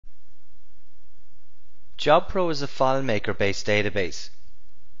JobPro is a FileMaker based database,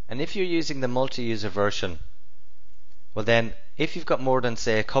 and if you're using the multi-user version, well then if you've got more than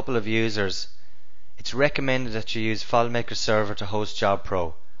say a couple of users, it's recommended that you use FileMaker Server to host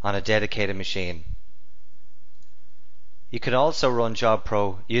JobPro on a dedicated machine. You could also run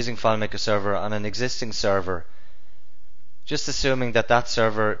JobPro using FileMaker Server on an existing server, just assuming that that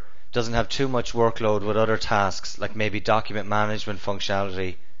server doesn't have too much workload with other tasks like maybe document management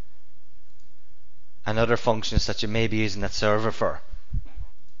functionality and other functions that you may be using that server for.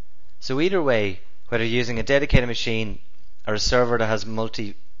 So either way, whether you're using a dedicated machine or a server that has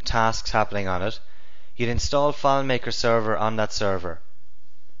multi-tasks happening on it, you'd install FileMaker Server on that server.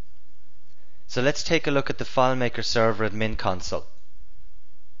 So let's take a look at the FileMaker Server admin console.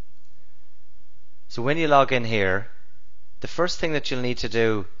 So when you log in here, the first thing that you'll need to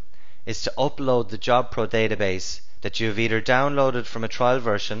do is to upload the JobPro database that you've either downloaded from a trial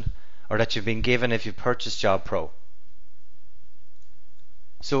version or that you've been given if you purchased JobPro.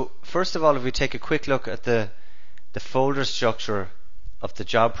 So first of all, if we take a quick look at the folder structure of the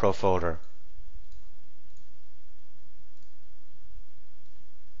JobPro folder.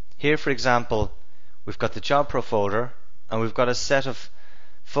 Here, for example, we've got the JobPro folder and we've got a set of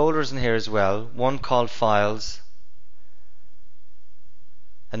folders in here as well, one called Files,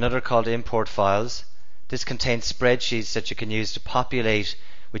 another called Import Files. This contains spreadsheets that you can use to populate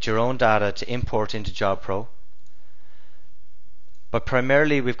with your own data to import into JobPro. But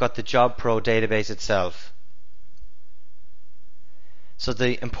primarily we've got the JobPro database itself. So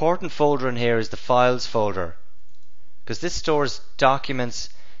the important folder in here is the Files folder, because this stores documents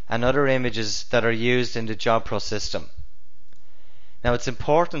and other images that are used in the JobPro system. Now it's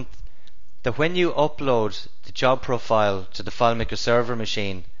important that when you upload the JobPro file to the FileMaker Server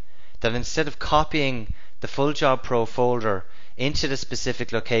machine, that instead of copying the full JobPro folder into the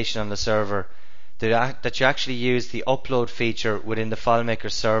specific location on the server, that you actually use the upload feature within the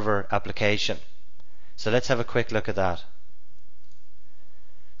FileMaker Server application. So let's have a quick look at that.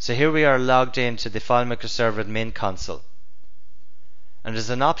 So here we are logged into the FileMaker Server admin console, and there's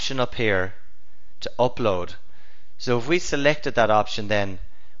an option up here to upload. So if we selected that option, then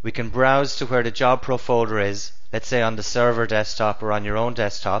we can browse to where the JobPro folder is, let's say on the server desktop or on your own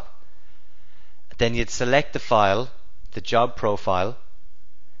desktop. Then you'd select the file, the JobPro file,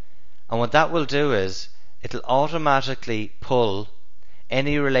 and what that will do is it'll automatically pull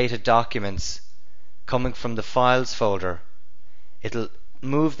any related documents coming from the Files folder. It'll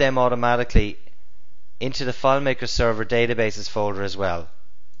move them automatically into the FileMaker Server databases folder as well.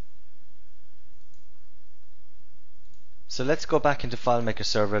 So let's go back into FileMaker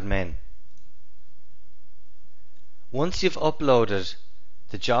Server admin. Once you've uploaded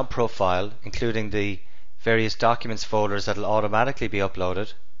the JobPro file, including the various documents folders that will automatically be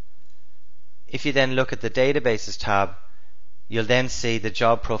uploaded, if you then look at the Databases tab, you'll then see the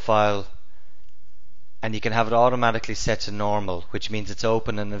JobPro file, and you can have it automatically set to normal, which means it's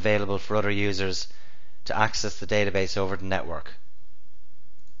open and available for other users to access the database over the network.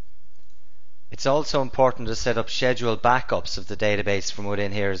 It's also important to set up scheduled backups of the database from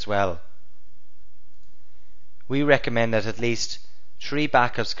within here as well. We recommend that at least 3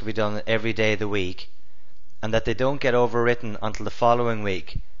 backups can be done every day of the week, and that they don't get overwritten until the following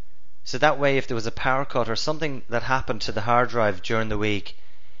week. So that way, if there was a power cut or something that happened to the hard drive during the week,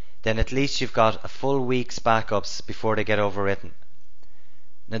 then at least you've got a full week's backups before they get overwritten.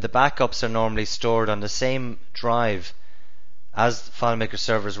 Now the backups are normally stored on the same drive as the FileMaker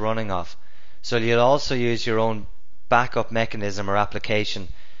Server is running off. So you'll also use your own backup mechanism or application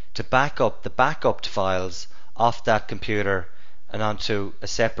to back up the backed files off that computer and onto a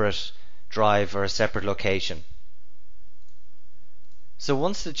separate drive or a separate location. So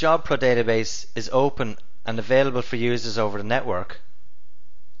once the JobPro database is open and available for users over the network,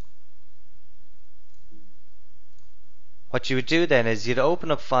 what you would do then is you'd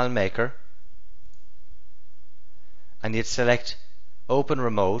open up FileMaker and you'd select Open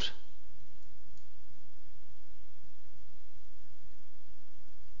Remote,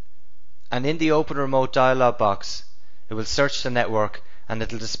 and in the Open Remote dialog box it will search the network and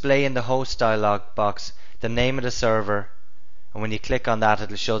it will display in the host dialog box the name of the server, and when you click on that it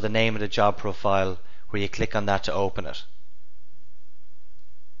will show the name of the JobPro file where you click on that to open it.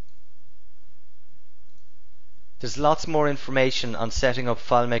 There's lots more information on setting up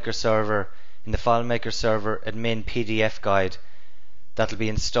FileMaker Server in the FileMaker Server admin PDF guide that will be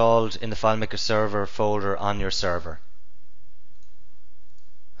installed in the FileMaker Server folder on your server.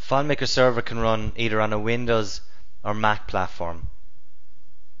 FileMaker Server can run either on a Windows or Mac platform,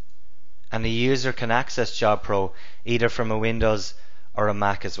 and a user can access JobPro either from a Windows or a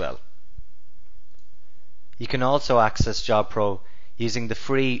Mac as well. You can also access JobPro using the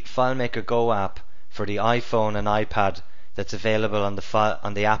free FileMaker Go app for the iPhone and iPad that's available on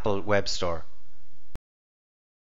the Apple Web Store.